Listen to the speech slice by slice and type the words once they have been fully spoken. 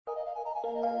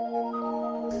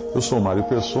Eu sou Mário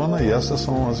Persona e essas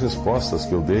são as respostas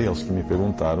que eu dei aos que me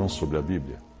perguntaram sobre a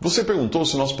Bíblia. Você perguntou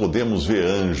se nós podemos ver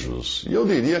anjos, e eu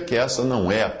diria que essa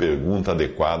não é a pergunta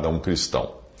adequada a um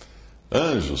cristão.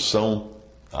 Anjos são,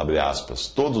 abre aspas,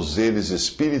 todos eles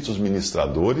espíritos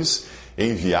ministradores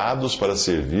enviados para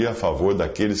servir a favor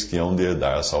daqueles que hão de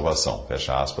herdar a salvação.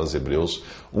 Fecha aspas, Hebreus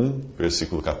 1,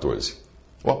 versículo 14.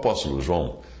 O apóstolo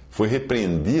João foi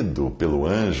repreendido pelo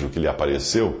anjo que lhe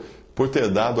apareceu por ter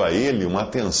dado a ele uma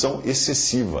atenção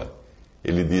excessiva.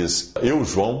 Ele diz, eu,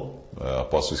 João,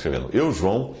 apóstolo escrevendo, eu,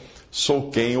 João, sou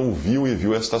quem ouviu e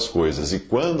viu estas coisas, e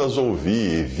quando as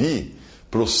ouvi e vi,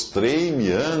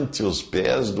 prostrei-me ante os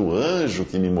pés do anjo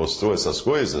que me mostrou essas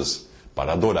coisas,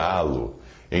 para adorá-lo.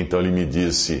 Então ele me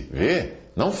disse, vê,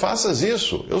 não faças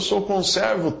isso, eu sou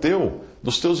conservo teu,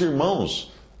 dos teus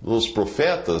irmãos, dos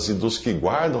profetas e dos que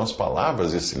guardam as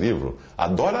palavras desse livro.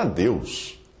 Adora a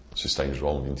Deus. Isso está em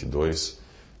João 22,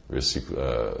 versículo,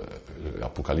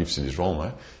 Apocalipse de João, não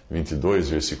é? 22,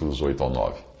 versículos 8 ao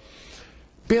 9.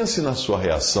 Pense na sua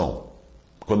reação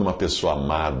quando uma pessoa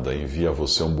amada envia a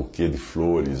você um buquê de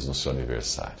flores no seu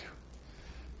aniversário.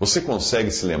 Você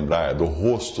consegue se lembrar do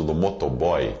rosto do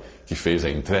motoboy que fez a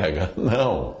entrega?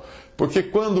 Não, porque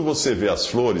quando você vê as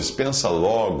flores, pensa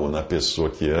logo na pessoa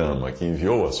que ama, que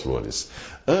enviou as flores.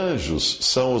 Anjos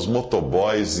são os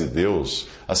motoboys de Deus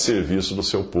a serviço do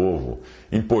seu povo,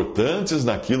 importantes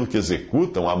naquilo que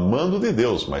executam a mando de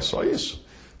Deus, mas só isso.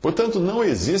 Portanto, não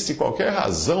existe qualquer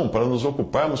razão para nos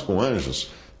ocuparmos com anjos,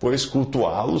 pois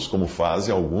cultuá-los, como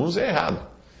fazem alguns, é errado.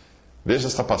 Veja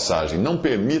esta passagem. Não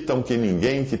permitam que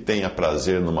ninguém que tenha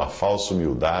prazer numa falsa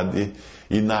humildade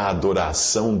e na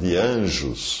adoração de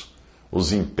anjos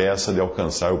os impeça de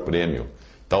alcançar o prêmio.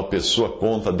 Tal pessoa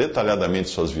conta detalhadamente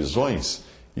suas visões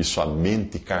e sua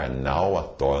mente carnal a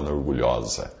torna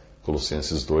orgulhosa.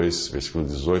 Colossenses 2, versículo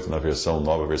 18, na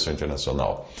nova versão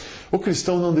internacional. O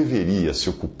cristão não deveria se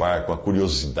ocupar com a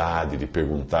curiosidade de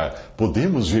perguntar,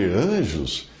 podemos ver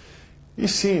anjos? E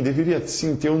sim, deveria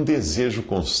sim ter um desejo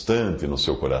constante no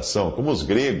seu coração, como os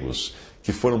gregos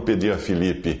que foram pedir a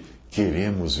Filipe,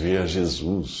 queremos ver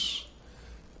Jesus.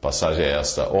 Passagem é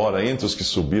esta. Ora, entre os que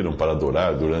subiram para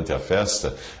adorar durante a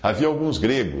festa, havia alguns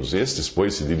gregos. Estes,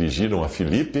 pois, se dirigiram a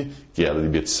Filipe, que era de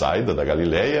Betsaida, da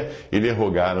Galiléia, e lhe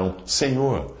rogaram,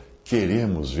 Senhor,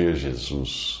 queremos ver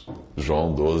Jesus.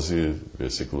 João 12,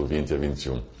 versículo 20 a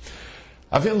 21.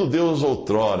 Havendo Deus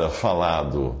outrora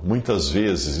falado muitas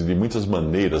vezes e de muitas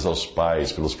maneiras aos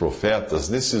pais pelos profetas,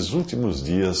 nesses últimos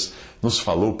dias nos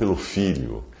falou pelo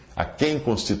Filho, a quem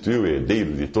constituiu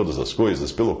herdeiro de todas as coisas,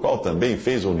 pelo qual também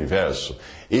fez o universo.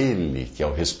 Ele, que é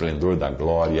o resplendor da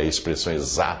glória e a expressão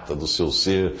exata do seu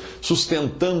ser,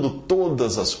 sustentando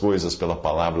todas as coisas pela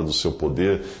palavra do seu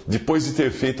poder, depois de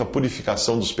ter feito a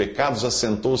purificação dos pecados,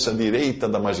 assentou-se à direita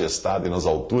da majestade nas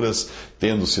alturas,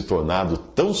 tendo se tornado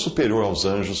tão superior aos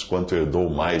anjos quanto herdou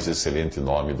mais excelente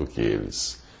nome do que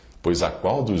eles. Pois a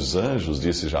qual dos anjos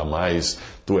disse jamais,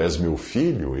 tu és meu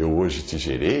filho, eu hoje te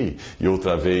gerei, e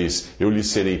outra vez, eu lhe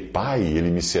serei pai,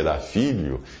 ele me será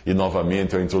filho, e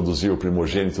novamente ao introduzir o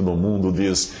primogênito no mundo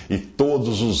diz, e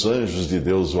todos os anjos de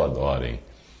Deus o adorem.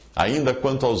 Ainda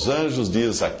quanto aos anjos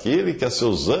diz, aquele que a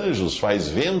seus anjos faz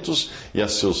ventos e a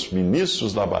seus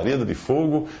ministros labareda de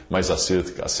fogo, mas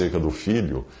acerca do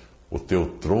filho, o teu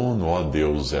trono, ó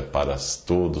Deus, é para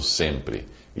todo sempre,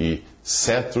 e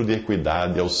cetro de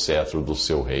equidade é o cetro do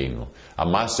seu reino.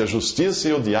 Amaste a justiça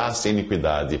e odiaste a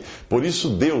iniquidade. Por isso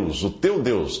Deus, o teu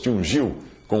Deus, te ungiu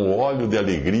com óleo de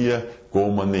alegria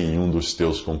como a nenhum dos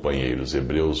teus companheiros.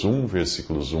 Hebreus 1,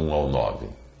 versículos 1 ao 9.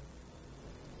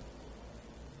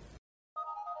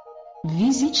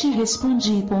 Visite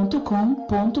respondi.com.br.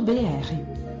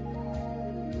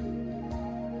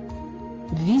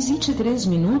 Visite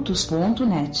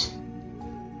 3minutos.net.